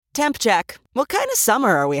Temp check. What kind of summer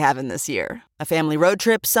are we having this year? A family road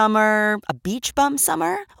trip summer? A beach bum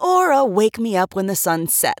summer? Or a wake me up when the sun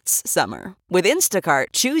sets summer? With Instacart,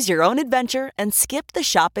 choose your own adventure and skip the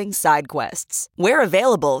shopping side quests. Where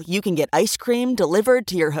available, you can get ice cream delivered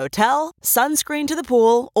to your hotel, sunscreen to the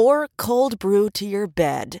pool, or cold brew to your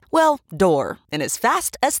bed. Well, door, in as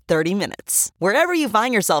fast as 30 minutes. Wherever you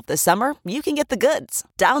find yourself this summer, you can get the goods.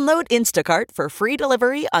 Download Instacart for free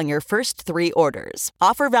delivery on your first 3 orders.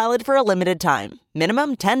 Offer valid for a limited time.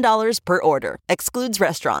 Minimum $10 per order. Excludes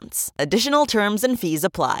restaurants. Additional terms and fees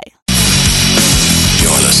apply.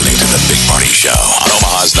 You're listening to The Big Party Show on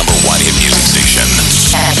Omaha's #1 hit music station.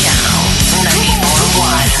 Channel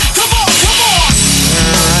 94.1. Come on, come on!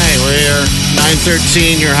 All right, we're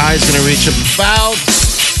 9:13. Your high is going to reach about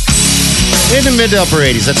in the mid to upper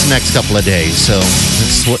 80s. That's the next couple of days. So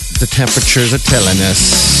that's what the temperatures are telling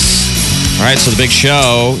us. All right, so the big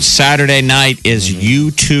show, Saturday night is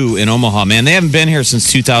U2 in Omaha. Man, they haven't been here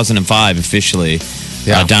since 2005 officially,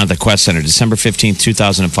 down at the Quest Center. December 15th,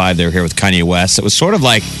 2005, they were here with Kanye West. It was sort of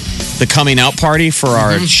like the coming out party for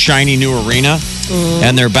our shiny new arena.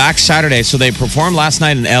 And they're back Saturday. So they performed last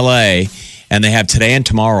night in L.A., and they have today and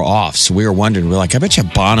tomorrow off. So we were wondering, we're like, I bet you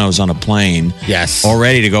Bono's on a plane. Yes. All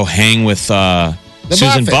ready to go hang with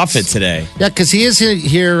Susan Buffett today. Yeah, because he is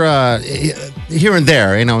here and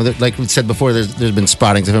there. You know, like we said before, there's been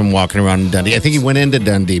spottings of him walking around in Dundee. I think he went into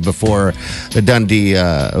Dundee before the Dundee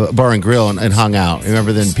Bar and Grill and hung out.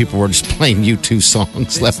 Remember, then people were just playing U2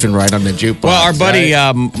 songs left and right on the jukebox. Well, our buddy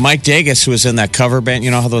Mike Dagas, who was in that cover band,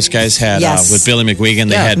 you know how those guys had with Billy McGuigan,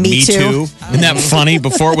 they had Me Too. Isn't that funny?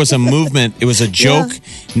 Before it was a movement, it was a joke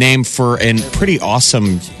name for a pretty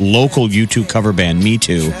awesome local U2 cover band, Me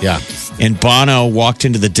Too. Yeah. And Bono walked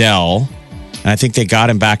into the Dell, and I think they got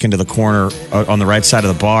him back into the corner on the right side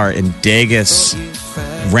of the bar, and Dagas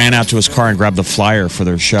ran out to his car and grabbed the flyer for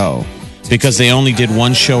their show because they only did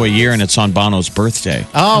one show a year, and it's on Bono's birthday.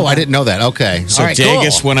 Oh, I didn't know that. Okay. So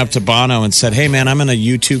Dagas went up to Bono and said, hey, man, I'm in a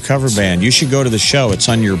U2 cover band. You should go to the show. It's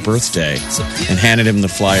on your birthday. And handed him the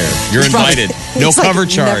flyer. You're invited. No cover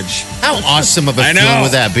charge. How awesome of a feeling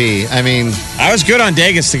would that be? I mean, I was good on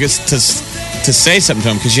Dagas to say something to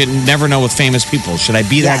him because you never know with famous people. Should I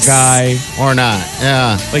be that guy or not?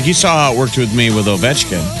 Yeah. Like you saw how it worked with me with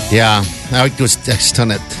Ovechkin. Yeah.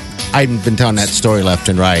 I've been telling that story left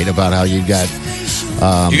and right about how you got...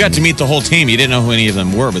 you got to meet the whole team. You didn't know who any of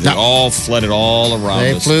them were, but they all flooded all around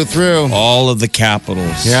us. They flew through. All of the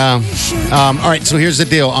capitals. Yeah. All right, so here's the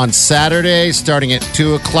deal. On Saturday, starting at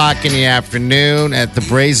 2 o'clock in the afternoon at the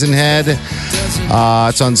Brazen Head,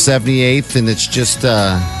 it's on 78th, and it's just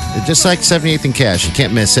like 78th and Cash. You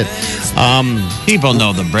can't miss it. People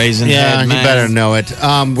know the Brazen Head, Yeah, man. you better know it.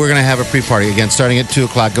 We're going to have a pre-party again starting at 2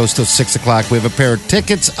 o'clock, goes till 6 o'clock. We have a pair of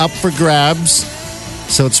tickets up for grabs,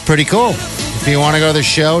 so it's pretty cool. If you want to go to the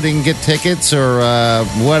show, you can get tickets or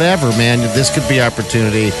whatever, man. This could be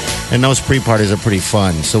opportunity. And those pre-parties are pretty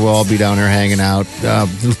fun. So we'll all be down there hanging out,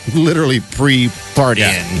 literally pre-partying.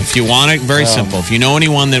 Yeah. If you want it, very simple. If you know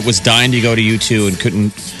anyone that was dying to go to U2 and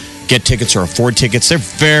couldn't get tickets or afford tickets, they're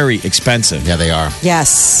very expensive. Yeah, they are.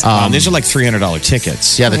 Yes. These are like $300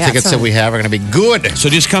 tickets. Yeah, the tickets that we have are going to be good. So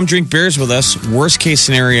just come drink beers with us. Worst case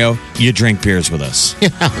scenario, you drink beers with us. Yeah.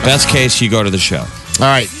 Best case, you go to the show. All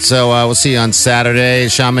right, so we'll see you on Saturday.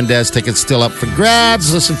 Shawn Mendes tickets still up for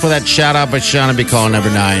grabs. Listen for that shout out by Sean and be calling number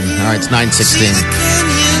 9. All right, it's 9:16.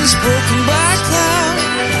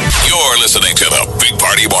 You're listening to The Big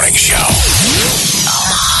Party Morning Show.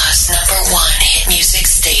 Omaha's #1 hit music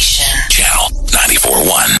station. Channel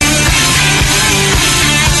 94.1.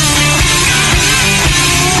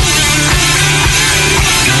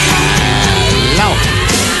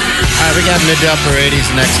 All right, we got mid to upper 80s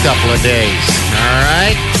the next couple of days. All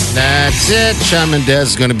right, that's it. Shawn Mendes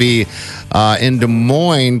is going to be in Des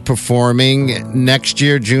Moines performing next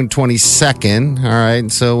year, June 22nd. All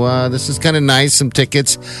right, so this is kind of nice. Some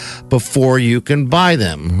tickets before you can buy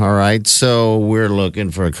them. All right, so we're looking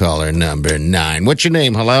for caller number 9. What's your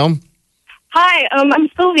name? Hello? Hi, I'm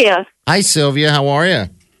Sylvia. Hi, Sylvia. How are you?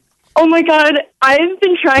 Oh, my God. I've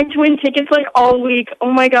been trying to win tickets like all week. Oh,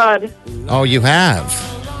 my God. Oh, you have?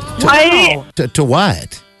 To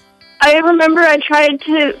what? I remember I tried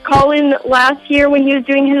to call in last year when he was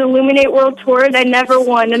doing his Illuminate World Tour, and I never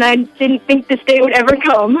won, and I didn't think this day would ever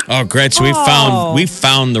come. Oh, great. So we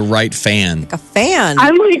found the right fan. Like a fan.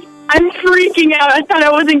 I'm freaking out. I thought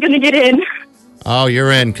I wasn't going to get in. Oh,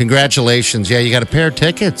 you're in. Congratulations. Yeah, you got a pair of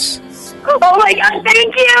tickets. Oh, my God.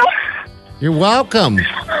 Thank you. You're welcome.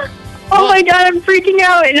 Oh, my God. I'm freaking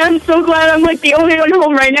out, and I'm so glad I'm like the only one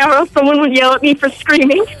home right now, or else someone would yell at me for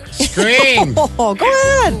screaming. Scream. Oh, go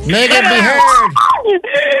ahead. Make it be heard.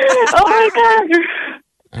 my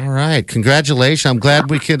God. All right. Congratulations. I'm glad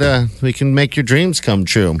we can make your dreams come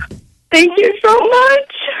true. Thank you so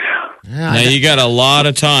much. Yeah. Now you got a lot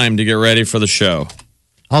of time to get ready for the show.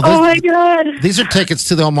 Oh, my God. These are tickets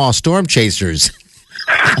to the Omaha Storm Chasers.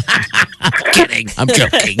 I'm kidding. I'm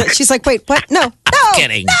joking. She's like, wait, what? No.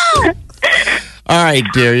 Kidding. No. All right,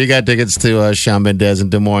 dear. You got tickets to Shawn Mendes in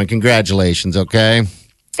Des Moines. Congratulations, okay?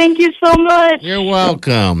 Thank you so much. You're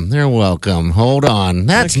welcome. You're welcome. Hold on.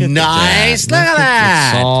 That's nice. Look at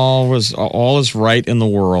that. All is right in the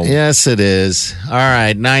world. Yes, it is. All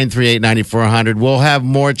right, 938-9400. We'll have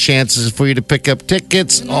more chances for you to pick up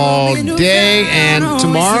tickets all day and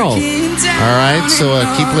tomorrow. All right, so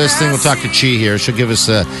keep listening. We'll talk to Chi here. She'll give us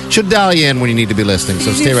she'll dial you in when you need to be listening.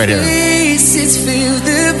 So stay right here. Feel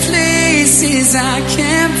the places I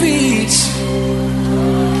can't reach.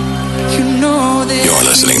 You know that You're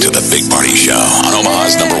listening to The Big Party Show on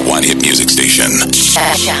Omaha's #1 hit music station.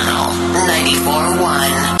 Channel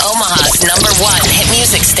 94.1. Omaha's #1 hit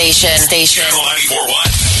music station. Channel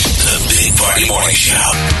 94.1. The Big Party Morning Show.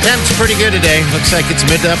 Temps pretty good today. Looks like it's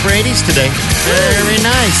mid to upper 80s today. Very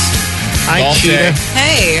nice. Hi, Golf Cheetah. day.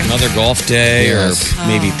 Hey. Another golf day Yes. or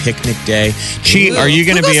maybe picnic day. Chi, are you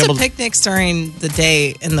going to Who be goes able to picnics during the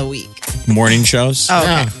day in the week? morning shows? Oh, okay.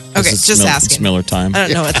 Yeah. Okay, It's just asking. It's Miller time. I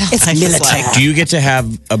don't know what that life is like. Do you get to have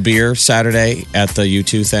a beer Saturday at the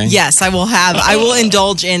U2 thing? Yes, I will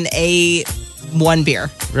indulge in one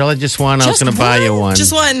beer. Really, just one? I was going to buy you one.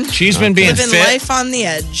 Just one. She's been being Living fit. life on the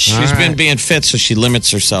edge. She's been being fit, so she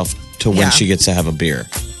limits herself to when Yeah. she gets to have a beer.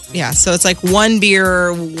 Yeah, so it's like one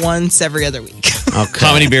beer once every other week. Okay.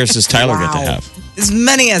 How many beers does Tyler get to have? As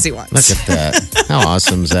many as he wants. Look at that. How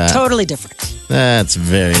awesome is that? Totally different. That's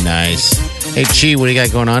very nice. Hey, Chi, what do you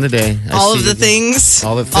got going on today? All of the things.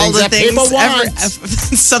 All the things that people want.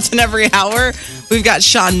 Something every hour. We've got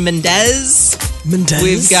Shawn Mendes.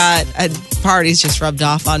 We've got parties just rubbed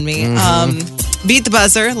off on me. Beat the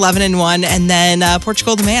Buzzer, 11 and 1, and then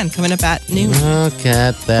Portugal the Man coming up at noon. Look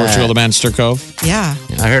at that. Portugal the Manster Cove. Yeah.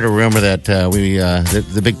 I heard a rumor that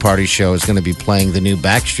the Big Party Show is going to be playing the new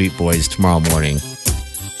Backstreet Boys tomorrow morning.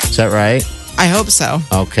 Is that right? I hope so.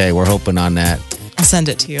 Okay, we're hoping on that. I'll send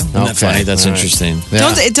it to you. Isn't that funny? That's all right. interesting.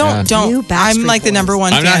 Yeah, Don't. New Backstreet I'm like the Boys. number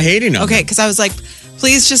one I'm fan. not hating them. Okay, because I was like,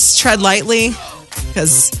 please just tread lightly,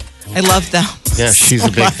 because I love them. Yeah, she's so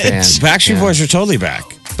a big much. fan. Backstreet Boys are totally back.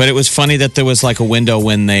 But it was funny that there was like a window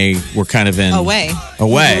when they were kind of in Away.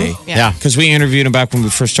 Yeah. Because we interviewed them back when we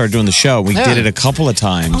first started doing the show. We did it a couple of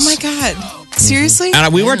times. Oh my God. Seriously?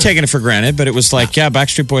 And we weren't taking it for granted, but it was like,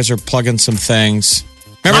 Backstreet Boys are plugging some things.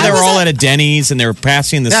 Remember, they were all at a Denny's and they were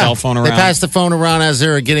passing the cell phone around. They passed the phone around as they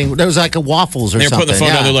were getting. There was like a waffles or They were something. putting the phone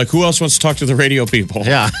yeah. down. They're like, who else wants to talk to the radio people?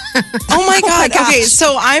 Yeah. Oh my God. Okay,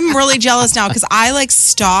 so I'm really jealous now because I like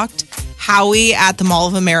stalked Howie at the Mall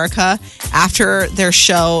of America after their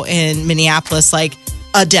show in Minneapolis like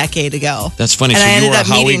a decade ago. That's funny. And So I you ended were a up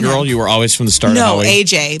Howie meeting girl? him. You were always from the start No, of Howie?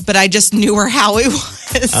 AJ, but I just knew where Howie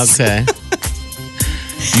was. Okay.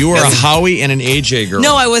 You were a Howie and an AJ girl.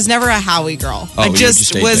 No, I was never a Howie girl. Oh, I you were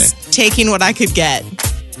just just was taking what I could get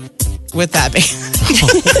with that band.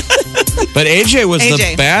 But AJ was the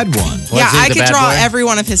AJ. bad one. Yeah, he I the could bad draw boy? every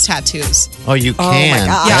one of his tattoos. Oh, you my can.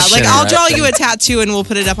 God. Yeah, That's like I'll draw interesting. you a tattoo and we'll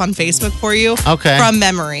put it up on Facebook for you. Okay. From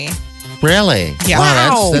memory. Really? Yeah.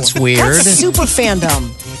 Wow, that's weird. That's super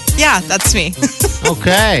fandom. Yeah, that's me.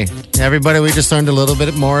 Okay. Everybody, we just learned a little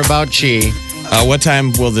bit more about Chi. What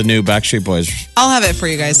time will the new Backstreet Boys? I'll have it for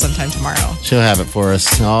you guys sometime tomorrow. She'll have it for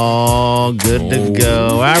us. All good to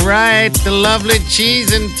go. All right. The lovely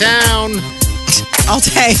Chi's in town. I'll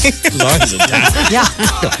take. Yeah.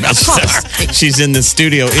 She's in the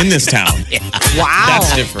studio in this town. Wow.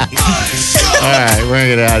 That's different. All right. We're going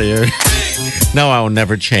to get out of here. No, I will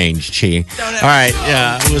never change, Chi. All right.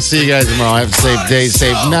 Yeah. We'll see you guys tomorrow. Have a safe day,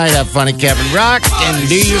 safe night. Have fun at Kevin Rock and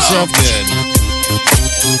do yourself good.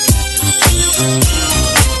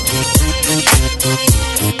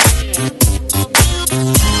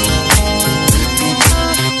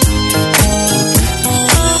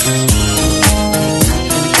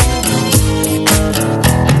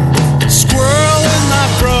 Squirrel in my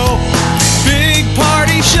fro. Big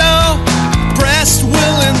party show. Breast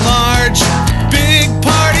will enlarge. Big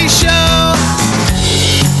party show.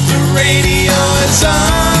 The radio is on.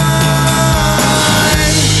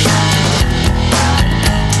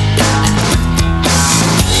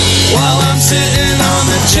 While I'm sitting on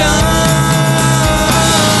the john.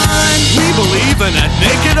 We believe in a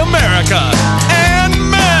naked America and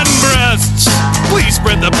man breasts. Please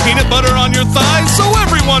spread the peanut butter on your thighs so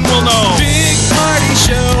everyone will know. Big party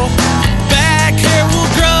show. Back hair will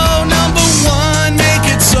grow. Number one, make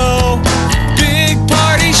it so. Big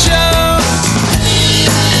party show.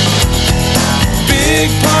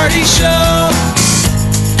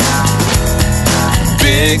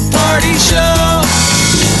 Big Party Show.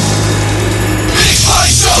 Big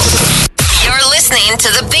Party Show. You're listening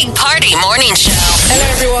to the Big Party Morning Show. Hello,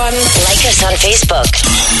 everyone. Like us on Facebook.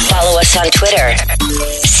 Follow us on Twitter.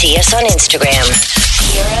 See us on Instagram.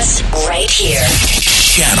 Hear us right here.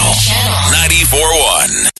 Channel 94.1.